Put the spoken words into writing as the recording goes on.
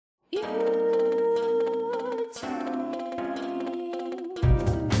Hey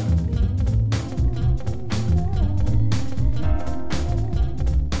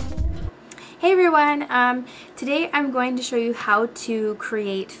everyone, today I'm going to show you how to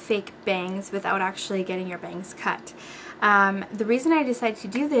create fake bangs without actually getting your bangs cut. The reason I decided to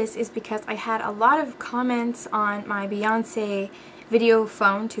do this is because I had a lot of comments on my Beyonce video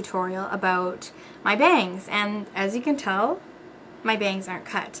phone tutorial about my bangs, and as you can tell, my bangs aren't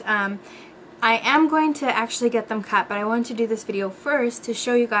cut. I am going to actually get them cut, but I want to do this video first to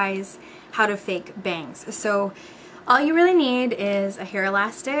show you guys how to fake bangs. So all you really need is a hair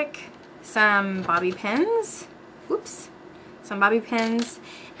elastic, some bobby pins,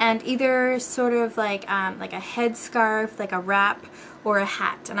 and either sort of like a headscarf, like a wrap, or a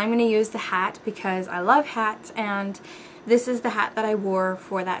hat. And I'm going to use the hat because I love hats, and this is the hat that I wore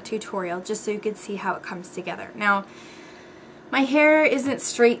for that tutorial, just so you could see how it comes together. Now, my hair isn't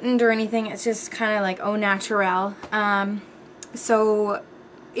straightened or anything, it's just kind of like au naturel. So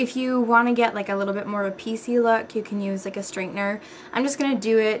if you want to get like a little bit more of a piecey look, you can use like a straightener. I'm just going to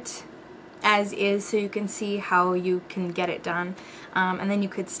do it as is so you can see how you can get it done, and then you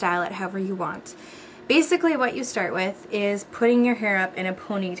could style it however you want. Basically what you start with is putting your hair up in a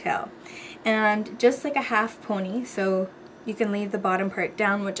ponytail, and just like a half pony, so you can leave the bottom part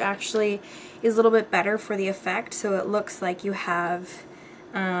down, which actually is a little bit better for the effect, so it looks like you have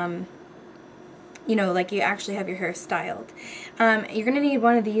you know, like you actually have your hair styled. You're gonna need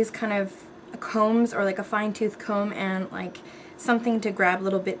one of these kind of combs, or like a fine tooth comb, and like something to grab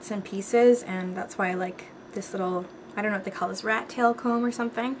little bits and pieces, and that's why I like this little, I don't know what they call this, rat tail comb or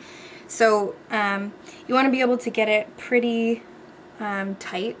something. So you want to be able to get it pretty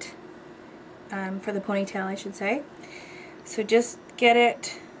tight for the ponytail, I should say. So just get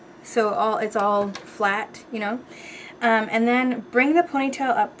it so it's all flat, you know, and then bring the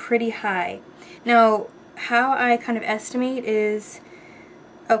ponytail up pretty high. Now how I kind of estimate is,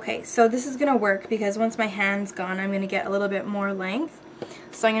 okay, so this is going to work because once my hand's gone, I'm going to get a little bit more length.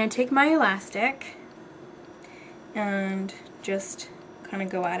 So I'm going to take my elastic and just kind of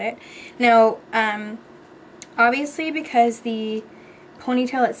go at it. Now, obviously because the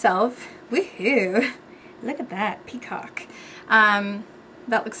ponytail itself, woohoo, look at that, peacock.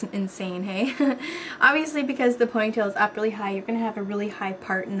 That looks insane, hey? Obviously because the ponytail is up really high, you're going to have a really high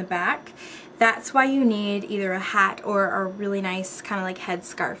part in the back. That's why you need either a hat or a really nice kind of like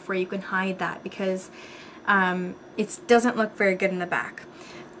headscarf where you can hide that, because it doesn't look very good in the back.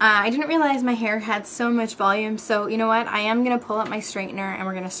 I didn't realize my hair had so much volume, so you know what? I am going to pull up my straightener and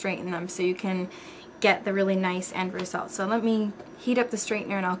we're going to straighten them so you can get the really nice end result. So let me heat up the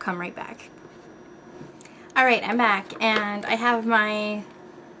straightener and I'll come right back. Alright, I'm back, and I have my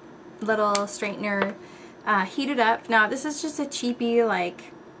little straightener heated up. Now this is just a cheapy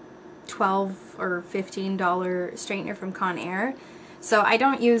like $12 or $15 straightener from Conair, so I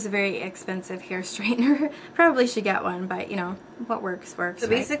don't use a very expensive hair straightener. Probably should get one, but you know, what works works. So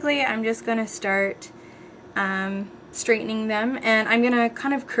basically I'm just gonna start straightening them, and I'm gonna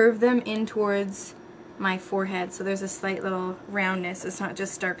kind of curve them in towards my forehead, so there's a slight little roundness. It's not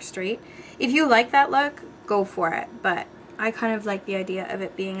just stark straight. If you like that look, go for it, but I kind of like the idea of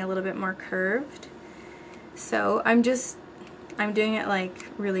it being a little bit more curved. So I'm doing it like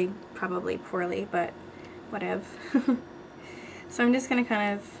really probably poorly, but whatever. So I'm just gonna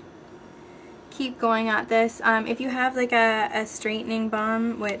kind of keep going at this. If you have like a straightening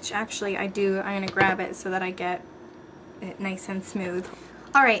balm, which actually I do, I'm gonna grab it so that I get it nice and smooth.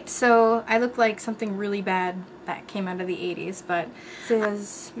 Alright, so I look like something really bad that came out of the 80s, but this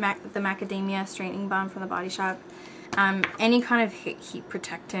is the macadamia straightening balm from the Body Shop. Any kind of heat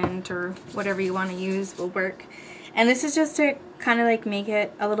protectant or whatever you want to use will work. And this is just to kind of like make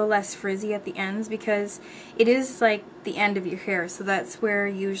it a little less frizzy at the ends, because it is like the end of your hair, so that's where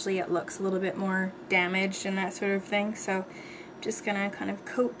usually it looks a little bit more damaged and that sort of thing. So I'm just gonna kind of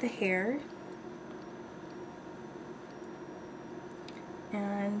coat the hair.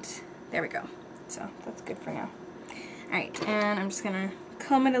 And there we go. So that's good for now. Alright, and I'm just gonna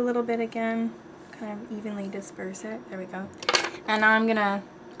comb it a little bit again, kind of evenly disperse it. There we go. And now I'm gonna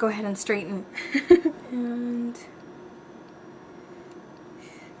go ahead and straighten. And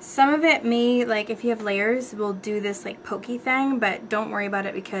some of it may, like if you have layers, will do this like pokey thing, but don't worry about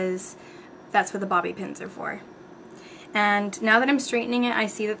it because that's what the bobby pins are for. And now that I'm straightening it, I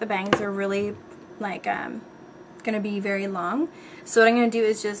see that the bangs are really like gonna be very long. So what I'm gonna do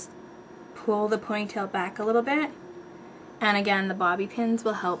is just pull the ponytail back a little bit, and again the bobby pins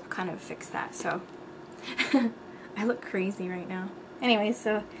will help kind of fix that. So I look crazy right now. Anyway,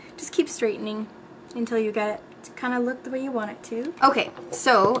 so just keep straightening until you get it to kind of look the way you want it to. Okay,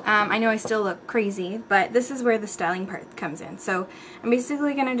 so I know I still look crazy, but this is where the styling part comes in. So I'm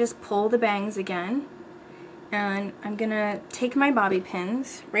basically going to just pull the bangs again, and I'm going to take my bobby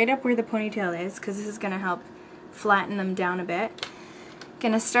pins right up where the ponytail is, because this is going to help flatten them down a bit.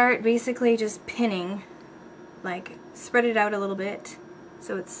 Going to start basically just pinning, like spread it out a little bit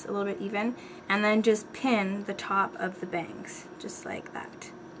so it's a little bit even, and then just pin the top of the bangs, just like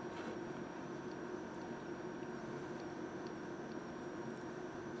that.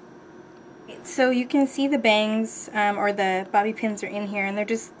 So you can see the bangs or the bobby pins are in here, and they're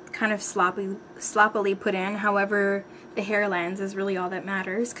just kind of sloppily put in. However, the hair lands is really all that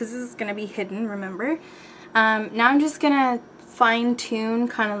matters, because this is going to be hidden, remember. Now I'm just going to fine tune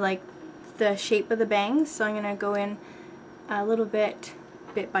kind of like the shape of the bangs. So I'm going to go in a little bit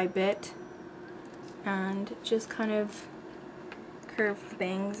by bit, and just kind of curve the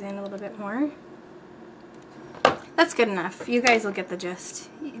bangs in a little bit more. That's good enough. You guys will get the gist.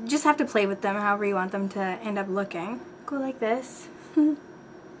 You just have to play with them however you want them to end up looking. Go like this.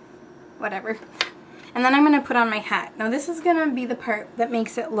 Whatever. And then I'm going to put on my hat. Now this is going to be the part that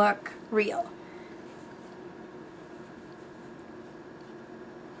makes it look real.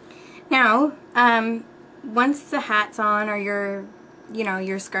 Now, once the hat's on, or your,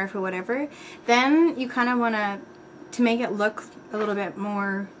 your scarf or whatever, then you kind of want to make it look a little bit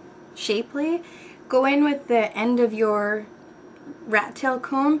more shapely, go in with the end of your rat tail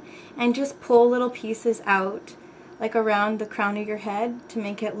comb and just pull little pieces out, like around the crown of your head, to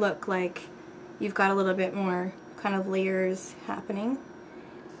make it look like you've got a little bit more kind of layers happening.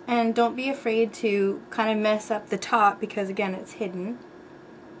 And don't be afraid to kind of mess up the top, because again, it's hidden.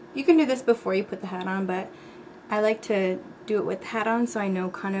 You can do this before you put the hat on, but I like to do it with the hat on so I know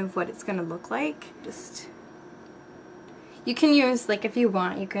kind of what it's going to look like. You can use, like, if you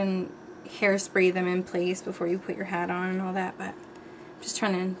want, you can hairspray them in place before you put your hat on and all that, but I'm just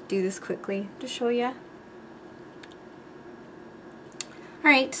trying to do this quickly to show you.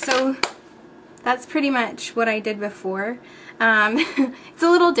 Alright, so that's pretty much what I did before. It's a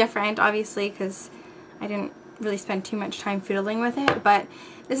little different, obviously, because I didn't really spend too much time fiddling with it, but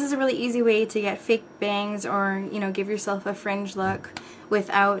this is a really easy way to get fake bangs, or give yourself a fringe look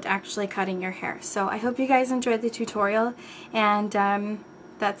without actually cutting your hair. So I hope you guys enjoyed the tutorial, and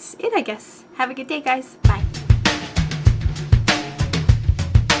that's it, I guess. Have a good day, guys. Bye.